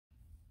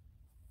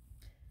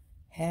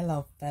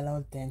Hello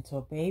fellow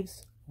dental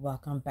babes,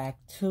 welcome back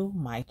to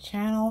my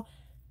channel.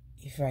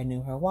 If you're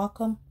new here,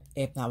 welcome.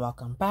 If not,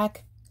 welcome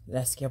back.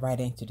 Let's get right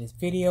into this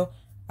video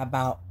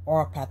about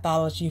oral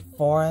pathology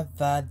for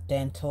the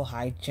dental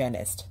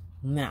hygienist.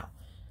 Now,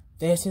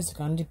 this is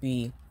going to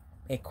be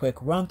a quick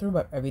run through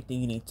of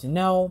everything you need to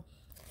know,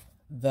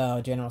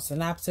 the general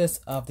synopsis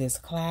of this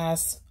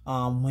class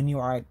when you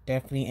are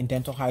definitely in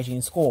dental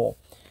hygiene school.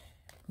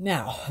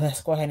 Now,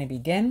 let's go ahead and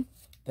begin.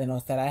 The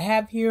notes that I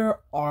have here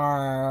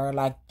are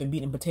like the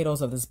meat and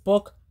potatoes of this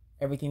book,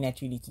 everything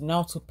that you need to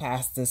know to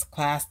pass this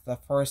class the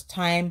first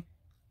time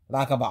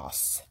like a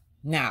boss.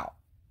 Now,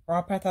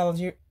 oral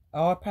pathology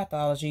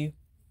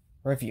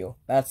review.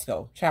 Let's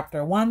go.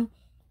 Chapter 1,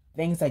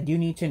 things that you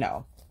need to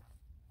know.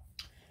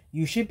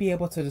 You should be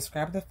able to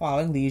describe the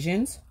following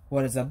lesions.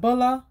 What is a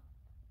bulla?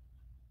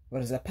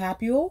 What is a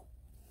papule?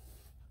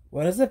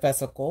 What is a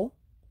vesicle?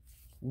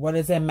 What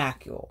is a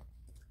macule?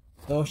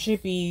 Those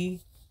should be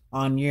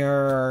on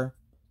your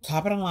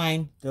top of the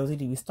line. Those need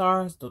to be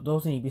stars.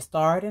 Those need to be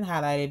starred and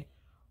highlighted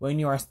when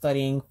you are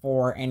studying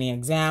for any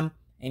exam,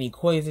 any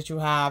quiz that you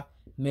have,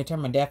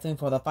 midterm, and definitely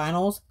for the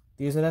finals.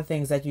 These are the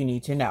things that you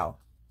need to know.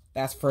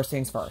 That's first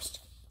things first.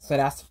 So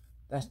that's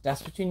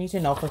what you need to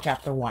know for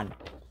chapter 1.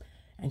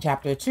 And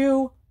chapter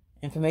 2,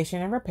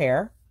 inflammation and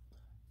repair.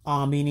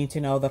 You need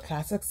to know the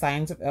classic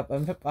signs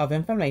of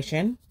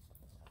inflammation,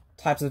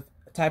 types of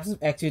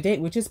exudate,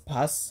 which is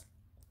pus,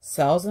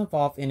 cells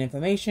involved in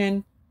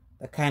inflammation,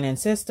 the kinin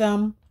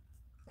system,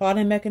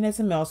 clotting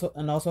mechanism,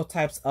 and also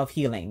types of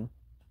healing.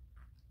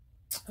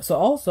 So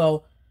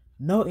also,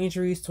 no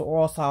injuries to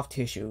oral soft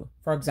tissue.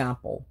 For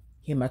example,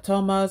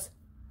 hematomas,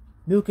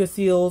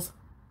 mucoceles,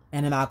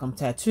 an amalgam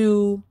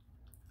tattoo,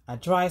 a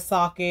dry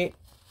socket.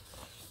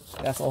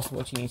 That's also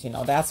what you need to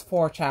know. That's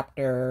for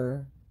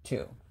chapter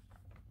 2.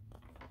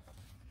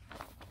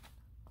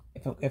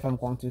 If I'm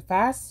going too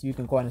fast, you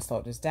can go ahead and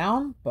slow this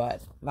down.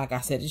 But like I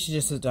said, this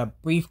is just a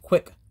brief,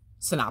 quick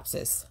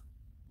synopsis.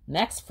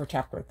 Next, for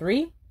chapter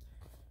 3,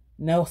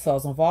 no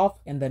cells involved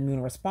in the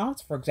immune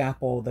response. For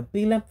example, the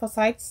B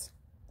lymphocytes,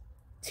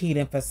 T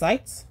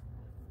lymphocytes,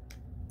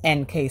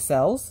 NK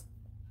cells,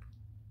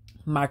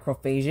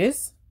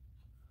 macrophages.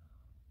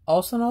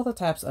 Also know the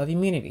types of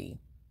immunity: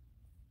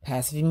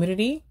 passive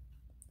immunity,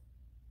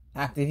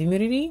 active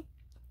immunity,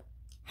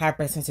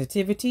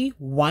 hypersensitivity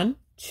 1,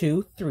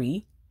 2,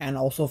 3, and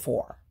also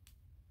 4.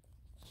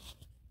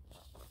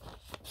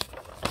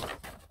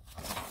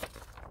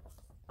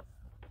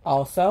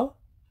 Also,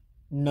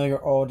 know your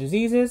oral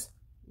diseases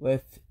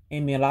with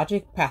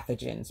immunologic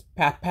pathogens,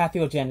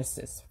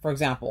 pathogenesis. For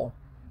example,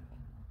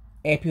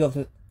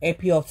 epileptic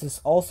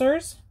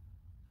ulcers,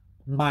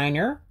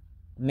 minor,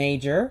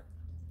 major,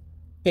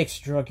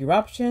 fixed drug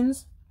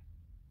eruptions,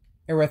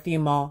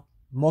 erythema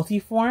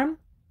multiforme,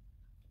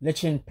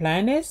 lichen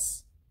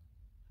planus,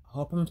 I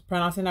hope I'm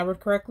pronouncing that word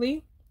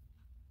correctly,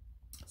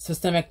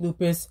 systemic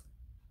lupus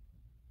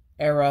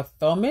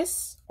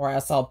erythematosus, or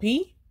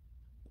SLP,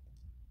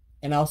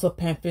 and also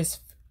pemphigus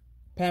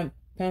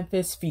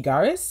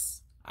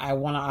vulgaris. I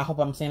hope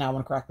I'm saying that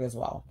one correctly as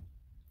well.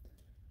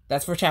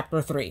 That's for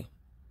chapter 3.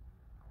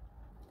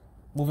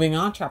 Moving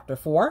on, chapter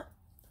 4.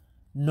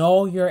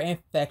 Know your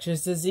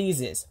infectious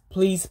diseases.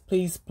 Please,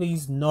 please,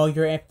 please know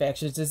your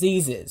infectious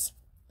diseases.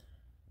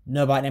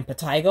 Know about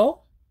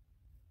impetigo,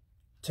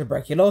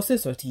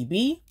 tuberculosis or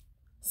TB,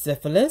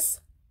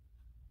 syphilis,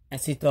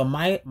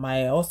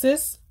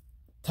 acetomycosis,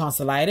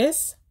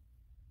 tonsillitis,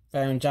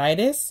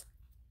 pharyngitis,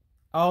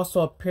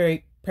 also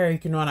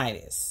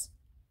pericarditis.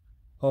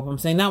 Hope I'm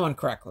saying that one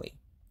correctly.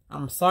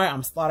 I'm sorry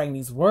I'm slaughtering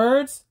these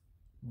words,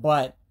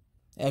 but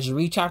as you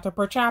read chapter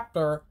per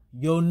chapter,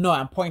 you'll know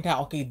and point out,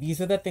 okay, these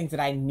are the things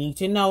that I need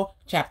to know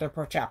chapter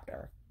per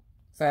chapter.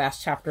 So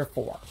that's chapter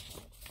 4.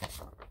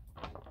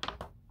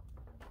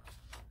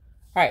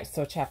 Alright,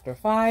 so chapter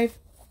 5,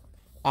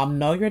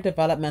 know your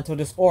developmental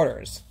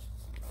disorders.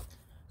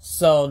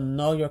 So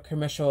know your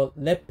commercial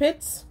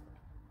lipids,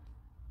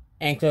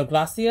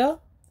 ankyloglossia,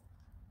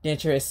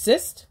 denture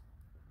cyst,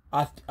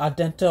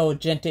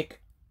 odontogenic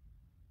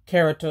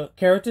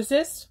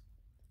keratocyst,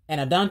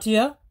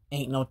 anodontia,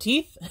 ain't no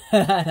teeth.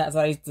 That's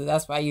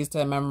why I used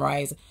to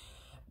memorize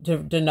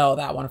to know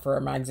that one for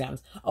my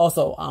exams.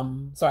 Also,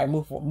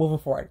 moving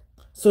forward.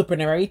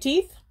 Supernumerary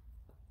teeth,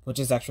 which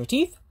is extra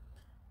teeth,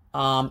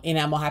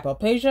 enamel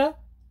hypoplasia,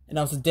 and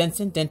also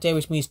dente,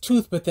 which means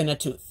tooth within a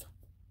tooth.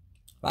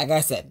 Like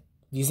I said,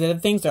 these are the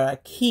things that are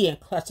key and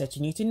clutch that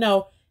you need to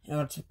know in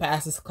order to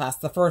pass this class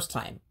the first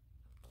time.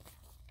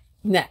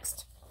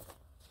 Next,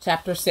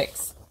 chapter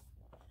 6.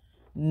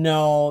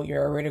 Know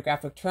your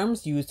radiographic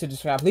terms used to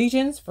describe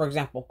lesions. For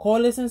example,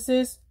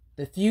 coalescences,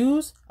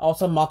 diffuse,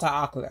 also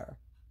multiocular.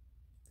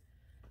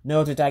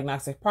 Know the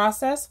diagnostic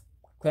process: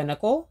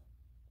 clinical,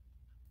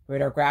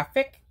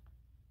 radiographic,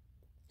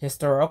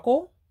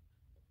 historical,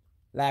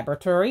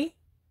 laboratory,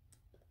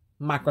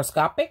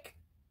 microscopic,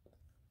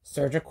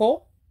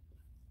 surgical,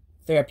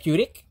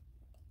 therapeutic,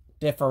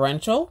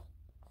 differential.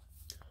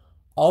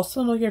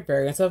 Also know your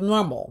variants of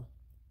normal: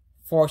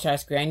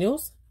 Forsha's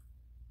granules,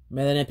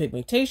 melanin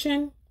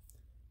pigmentation,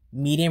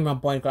 medium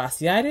rhomboid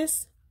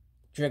glossitis,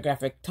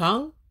 geographic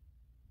tongue,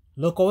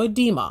 local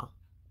edema.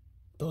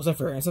 Those are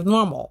variants of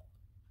normal.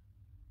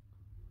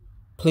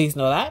 Please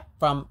know that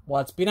from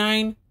what's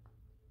benign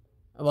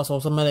and what's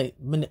also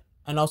and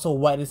also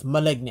what is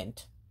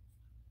malignant.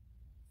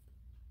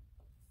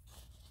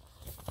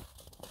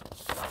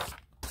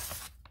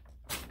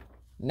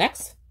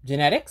 Next,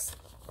 genetics.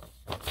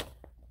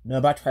 Know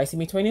about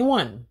trisomy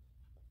 21,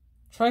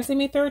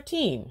 trisomy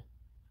 13,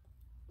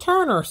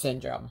 Turner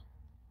syndrome,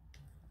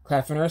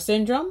 Kleffner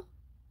syndrome,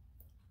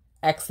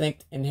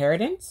 X-linked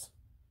inheritance,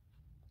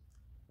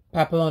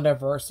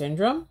 papillon-diverse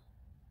syndrome,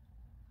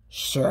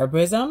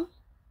 Sherbism,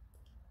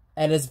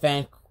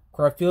 Ellis-Van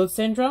Creveld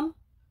syndrome,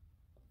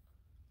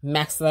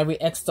 maxillary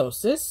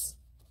extosis.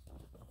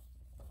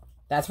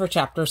 That's for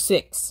chapter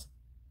 6.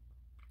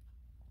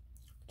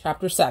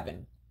 Chapter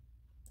 7.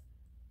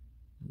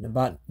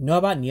 Know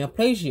about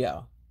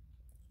neoplasia,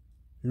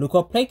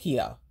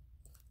 leukoplakia,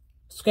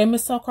 squamous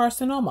cell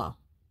carcinoma,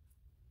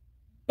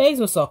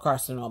 basal cell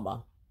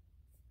carcinoma,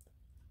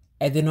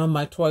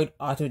 adenomytoid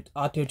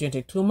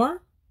osteogenic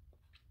tumor,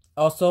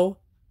 also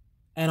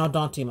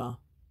anodontoma.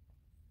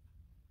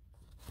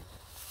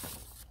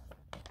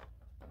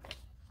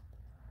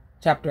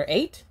 Chapter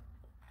 8.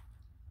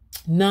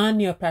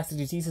 Non-neoplastic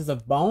diseases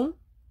of bone.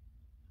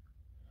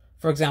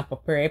 For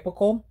example,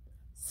 periapical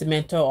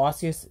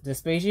cemento-osseous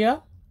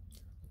dysplasia,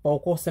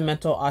 focal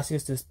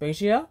cemento-osseous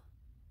dysplasia,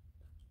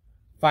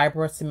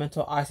 fibrous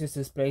cemento-osseous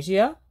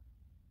dysplasia,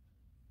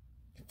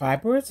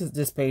 fibrous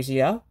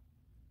dysplasia,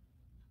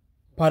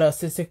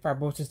 polycystic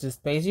fibrosis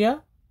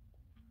dysplasia,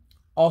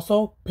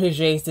 also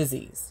Paget's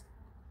disease.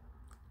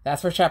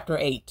 That's for chapter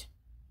 8.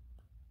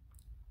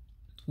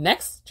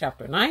 Next,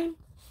 chapter 9.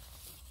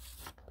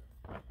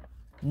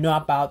 Know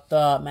about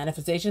the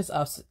manifestations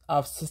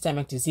of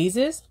systemic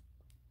diseases,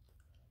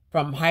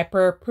 from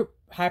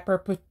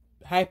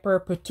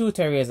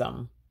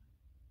hyperpituitarism,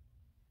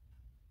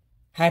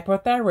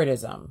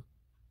 hypothyroidism,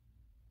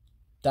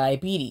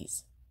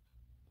 diabetes,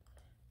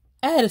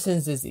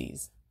 Addison's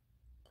disease,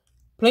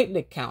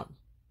 platelet count,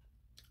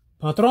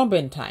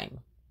 prothrombin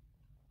time.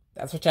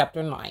 That's for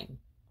chapter 9.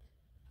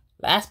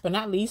 Last but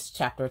not least,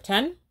 chapter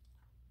 10.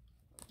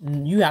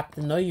 You have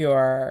to know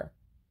your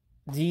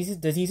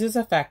diseases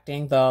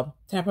affecting the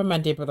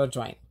temporomandibular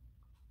joint,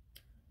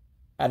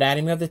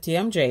 anatomy of the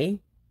TMJ,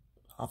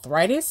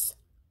 arthritis,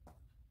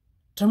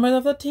 tumors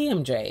of the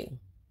TMJ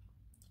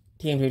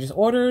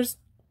disorders,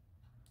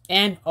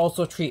 and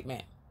also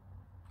treatment.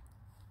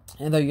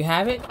 And there you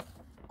have it,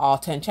 all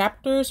 10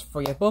 chapters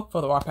for your book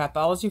for the Oral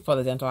Pathology for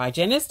the dental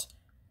hygienist.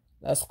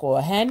 Let's go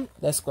ahead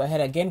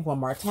again one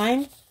more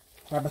time.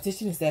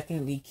 Repetition is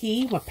definitely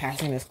key when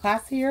passing this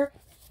class here.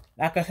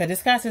 Like I said,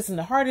 this class isn't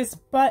the hardest,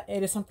 but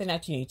it is something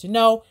that you need to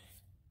know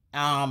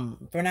from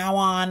now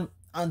on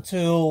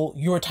until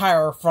you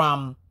retire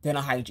from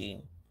dental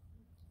hygiene.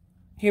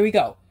 Here we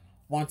go.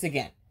 Once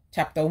again,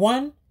 chapter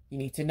 1, you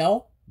need to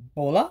know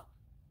bulla,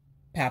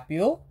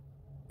 papule,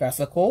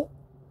 vesicle,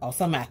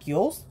 also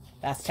macules.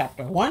 That's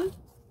chapter 1.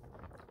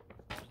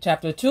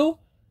 Chapter 2,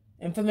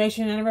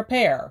 inflammation and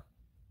repair.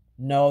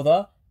 Know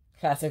the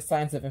classic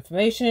signs of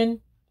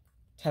inflammation,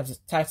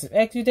 types of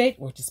exudate,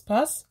 which is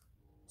pus,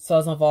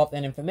 cells involved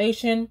in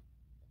inflammation,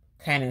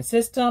 kind and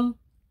system,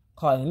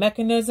 causing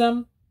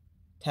mechanism,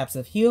 types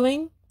of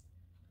healing.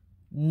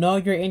 Know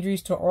your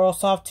injuries to oral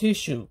soft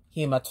tissue,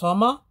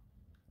 hematoma,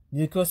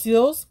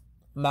 mucoceles,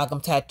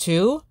 amalgam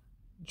tattoo,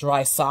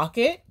 dry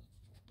socket.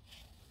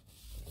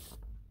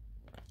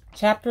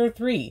 Chapter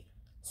 3,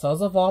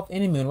 cells involved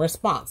in immune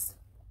response.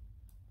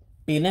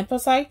 B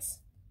lymphocytes,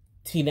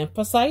 T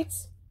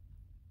lymphocytes,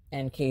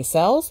 NK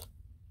cells,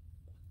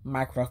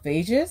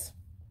 macrophages.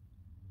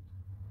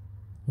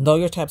 Know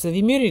your types of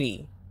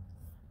immunity.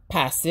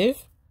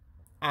 Passive,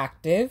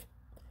 active,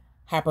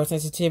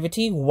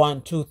 hypersensitivity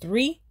 1, 2,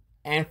 3,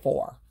 and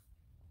 4.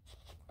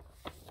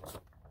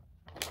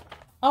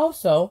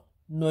 Also,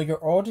 know your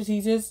oral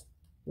diseases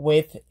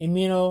with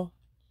immunologic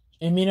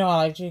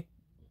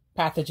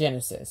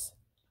pathogenesis.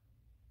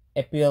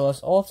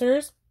 Epidermis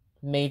ulcers,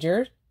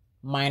 major,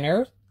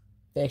 minor,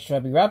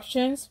 sexual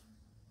eruptions,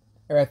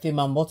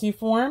 erythema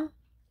multiforme,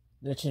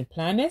 lichen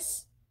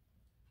planus,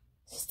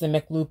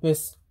 systemic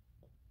lupus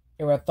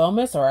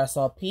erythematosus or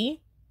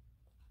SLP,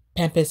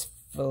 pemphigus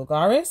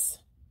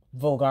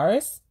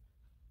vulgaris.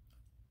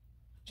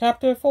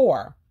 Chapter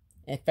 4,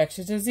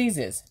 infectious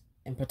diseases,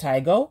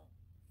 impetigo,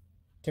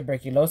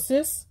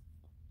 tuberculosis,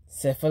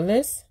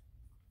 syphilis,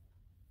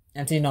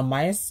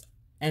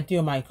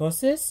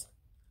 antinomycosis,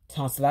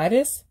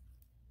 tonsillitis,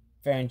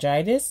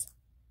 pharyngitis,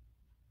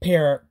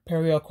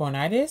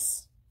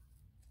 pericornitis.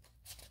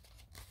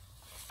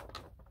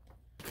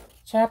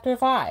 Chapter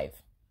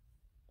 5,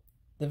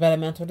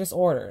 developmental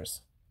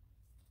disorders,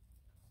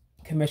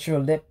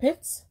 commissural lip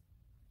pits,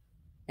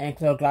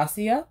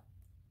 ankyloglossia,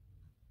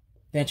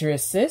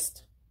 denturious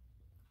cyst,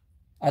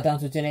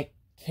 odontogenic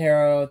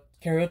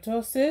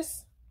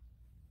keratosis,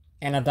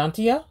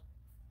 anodontia,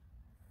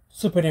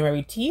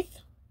 supernumerary teeth,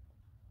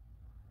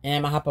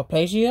 enamel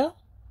hypoplasia,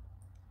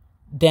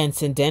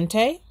 dens in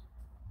dente,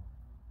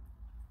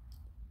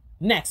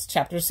 Next,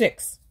 chapter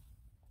 6.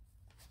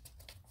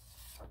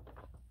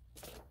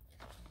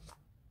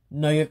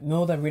 Know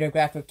the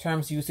radiographic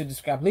terms used to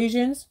describe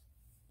lesions: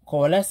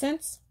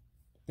 coalescence,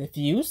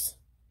 diffuse,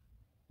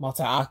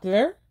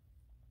 multiocular.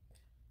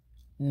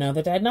 Know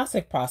the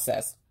diagnostic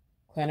process: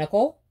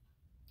 clinical,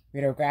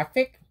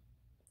 radiographic,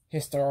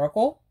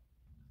 historical,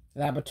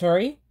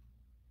 laboratory,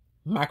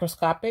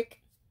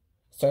 microscopic,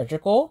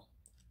 surgical,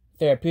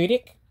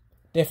 therapeutic,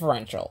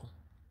 differential.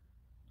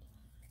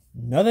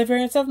 Know the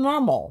variants of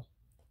normal: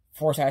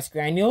 Forsyth's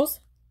granules,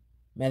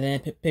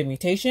 melanin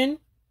pigmentation,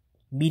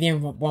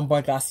 medium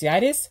rhomboid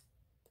glossitis,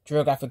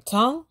 geographic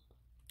tongue,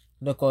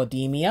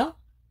 leukodemia.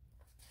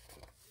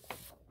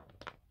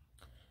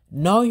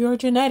 Know your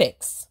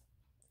genetics: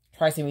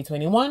 trisomy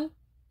 21,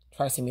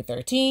 trisomy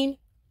 13,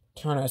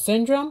 Turner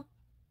syndrome,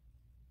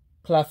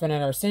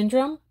 Klinefelter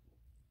syndrome,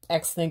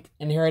 X-linked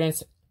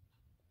inheritance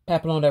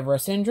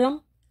papillomodiverse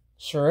syndrome,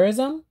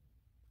 Schurism,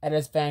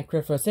 Ellis-Van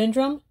Creveld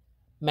syndrome,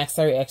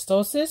 maxillary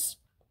ectosis.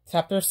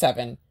 Chapter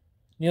 7.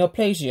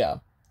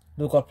 Neoplasia,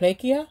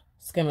 leukoplakia,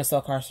 squamous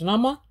cell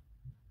carcinoma,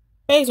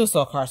 basal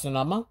cell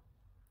carcinoma,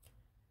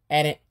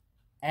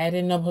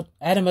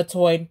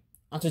 adenomatoid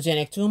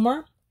oncogenic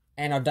tumor,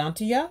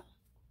 anodontia.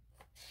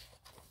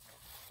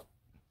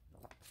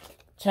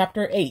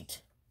 Chapter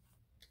 8.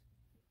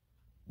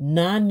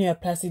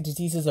 Non-neoplastic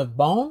diseases of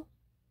bone: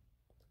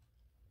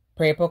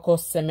 periapical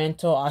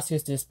segmental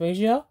osseous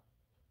dysplasia,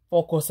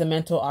 focal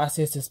segmental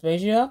osseous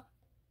dysplasia,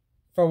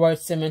 forward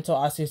segmental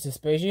osseous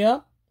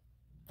dysplasia,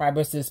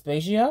 fibrous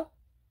dysplasia,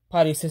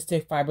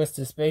 polycystic fibrous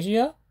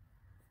dysplasia,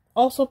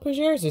 also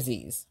Piaget's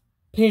disease.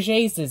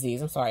 Piaget's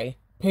disease.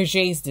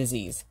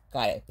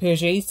 Got it.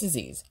 Piaget's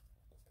disease.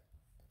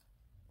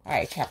 All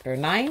right, chapter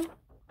 9.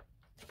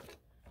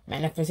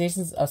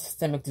 Manifestations of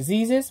systemic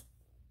diseases: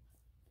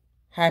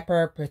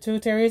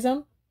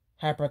 hyperpituitarism,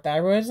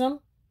 hyperthyroidism,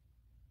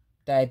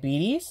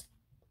 diabetes,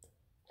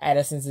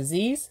 Addison's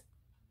disease,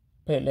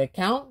 platelet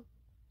count,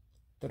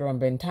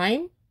 thrombin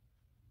time.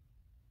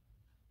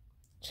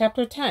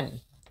 Chapter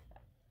 10.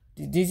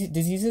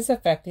 Diseases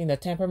affecting the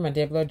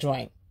temporomandibular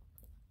joint.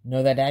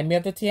 Know the anatomy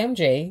of the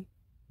TMJ,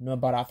 know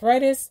about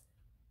arthritis,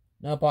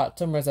 know about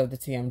tumors of the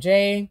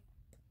TMJ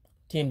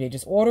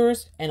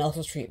disorders, and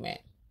also treatment.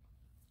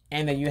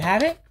 And there you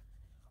have it.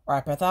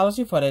 Oral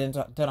Pathology for the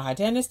dental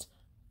hygienist.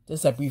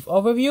 This is a brief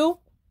overview.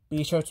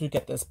 Be sure to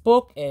get this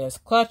book. It is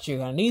clutch. You're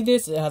going to need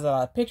this. It has a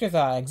lot of pictures, a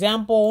lot of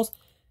examples.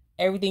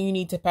 Everything you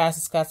need to pass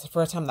this class the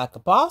first time like a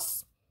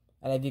boss.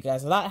 I love you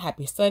guys a lot.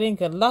 Happy studying.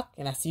 Good luck.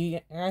 And I'll see you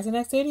guys in the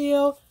next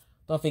video.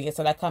 Don't forget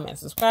to like, comment, and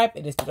subscribe.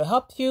 It is to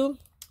help you.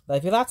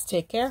 Love you lots.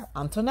 Take care.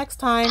 Until next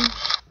time.